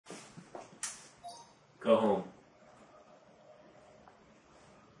Go home.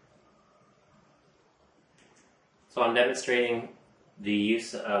 So I'm demonstrating the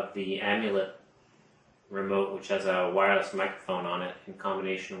use of the Amulet Remote, which has a wireless microphone on it, in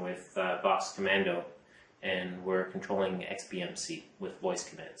combination with VoxCommando, and we're controlling XBMC with voice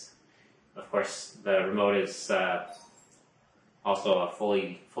commands. Of course, the remote is also a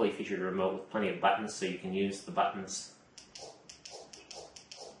fully featured remote with plenty of buttons, so you can use the buttons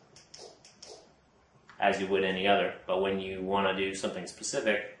as you would any other. But when you want to do something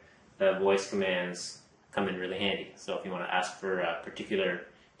specific, the voice commands come in really handy. So if you want to ask for a particular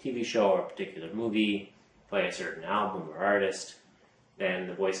TV show or a particular movie, play a certain album or artist, then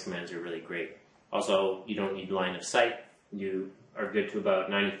the voice commands are really great. Also, you don't need line of sight. You are good to about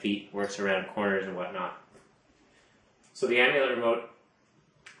 90 feet, works around corners and whatnot. So the Amulet Remote,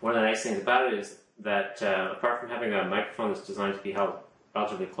 one of the nice things about it is that apart from having a microphone that's designed to be held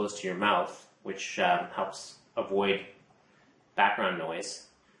relatively close to your mouth, which helps avoid background noise,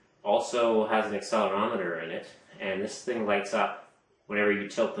 also has an accelerometer in it, and this thing lights up whenever you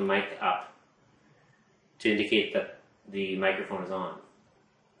tilt the mic up to indicate that the microphone is on.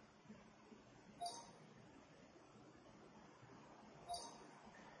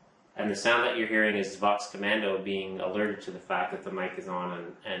 And the sound that you're hearing is VoxCommando being alerted to the fact that the mic is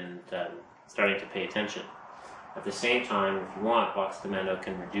on and starting to pay attention. At the same time, if you want, VoxCommando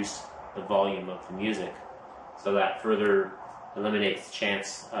can reduce the volume of the music, so that further eliminates the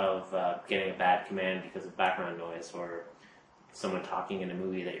chance of getting a bad command because of background noise or someone talking in a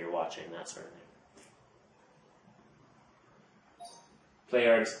movie that you're watching, that sort of thing. Play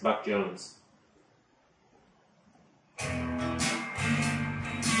artist Buck Jones.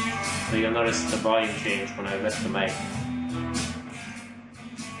 So you'll notice the volume change when I lift the mic.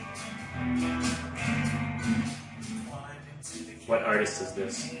 What artist is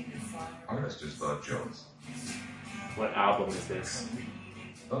this? Artist is Buck Jones. What album is this?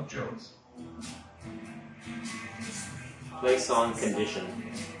 Buck Jones. Play song Condition.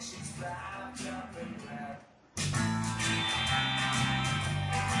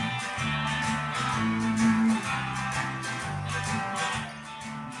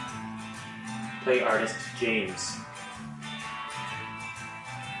 Play artist James.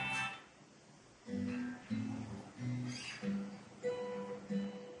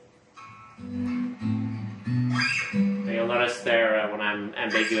 You'll notice there when I'm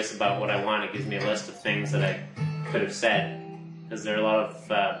ambiguous about what I want, it gives me a list of things that I could have said, because there are a lot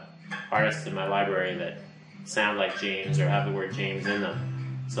of artists in my library that sound like James or have the word James in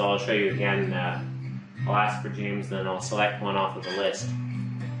them. So I'll show you again. I'll ask for James, then I'll select one off of the list.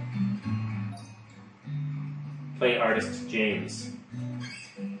 Play artist James.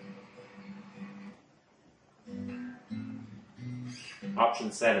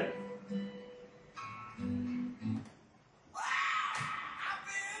 Option 7.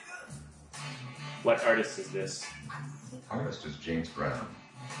 What artist is this? Artist is James Brown.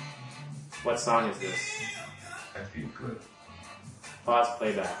 What song is this? I Feel Good. Pause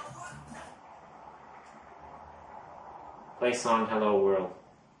playback. Play song Hello World.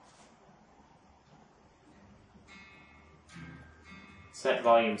 Set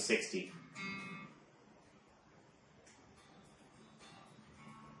volume 60.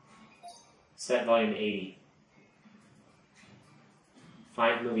 Set volume 80.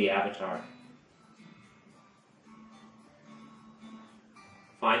 Find movie Avatar.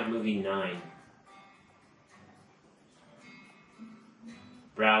 Find movie 9.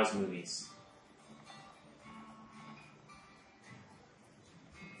 Browse movies.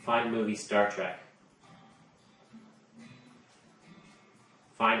 Find movie Star Trek.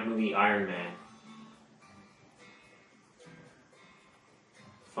 Find movie Iron Man.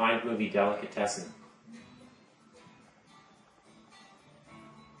 Find movie Delicatessen.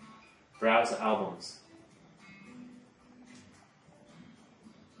 Browse albums.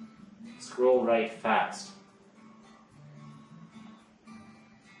 Scroll right fast.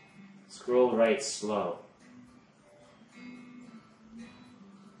 Scroll right slow.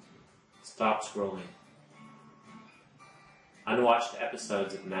 Stop scrolling. Unwatched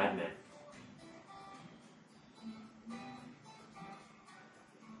episodes of Mad Men.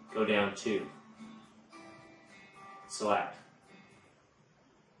 Go down 2. Select.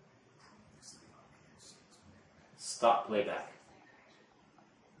 Stop playback.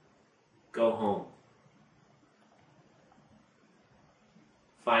 Go home.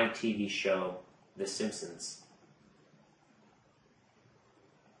 Find TV show The Simpsons.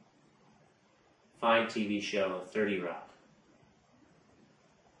 Find TV show 30 Rock.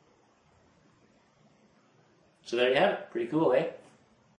 So there you have it. Pretty cool, eh?